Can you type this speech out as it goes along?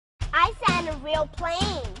sat in a real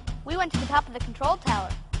plane. We went to the top of the control tower.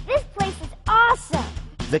 This place is awesome.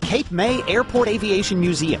 The Cape May Airport Aviation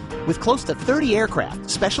Museum, with close to 30 aircraft,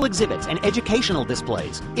 special exhibits, and educational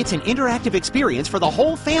displays. It's an interactive experience for the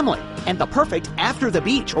whole family and the perfect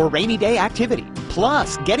after-the-beach or rainy day activity.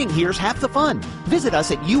 Plus, getting here's half the fun. Visit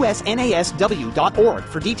us at usnasw.org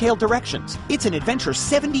for detailed directions. It's an adventure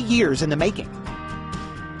 70 years in the making.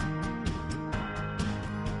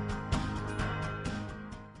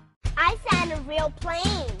 I sat in a real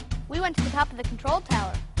plane. We went to the top of the control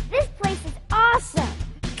tower. This place is awesome.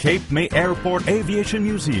 Cape May Airport Aviation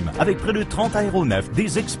Museum, avec près de 30 aéronefs,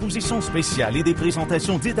 des expositions spéciales et des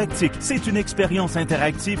présentations didactiques. C'est une expérience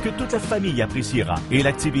interactive que toute la famille appréciera. Et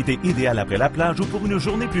l'activité idéale après la plage ou pour une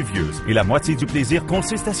journée pluvieuse. Et la moitié du plaisir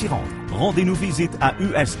consiste à s'y rendre. Rendez-nous visite à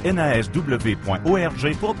usnasw.org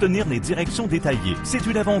pour obtenir les directions détaillées. C'est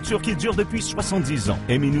une aventure qui dure depuis 70 ans.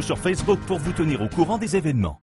 Aimez-nous sur Facebook pour vous tenir au courant des événements.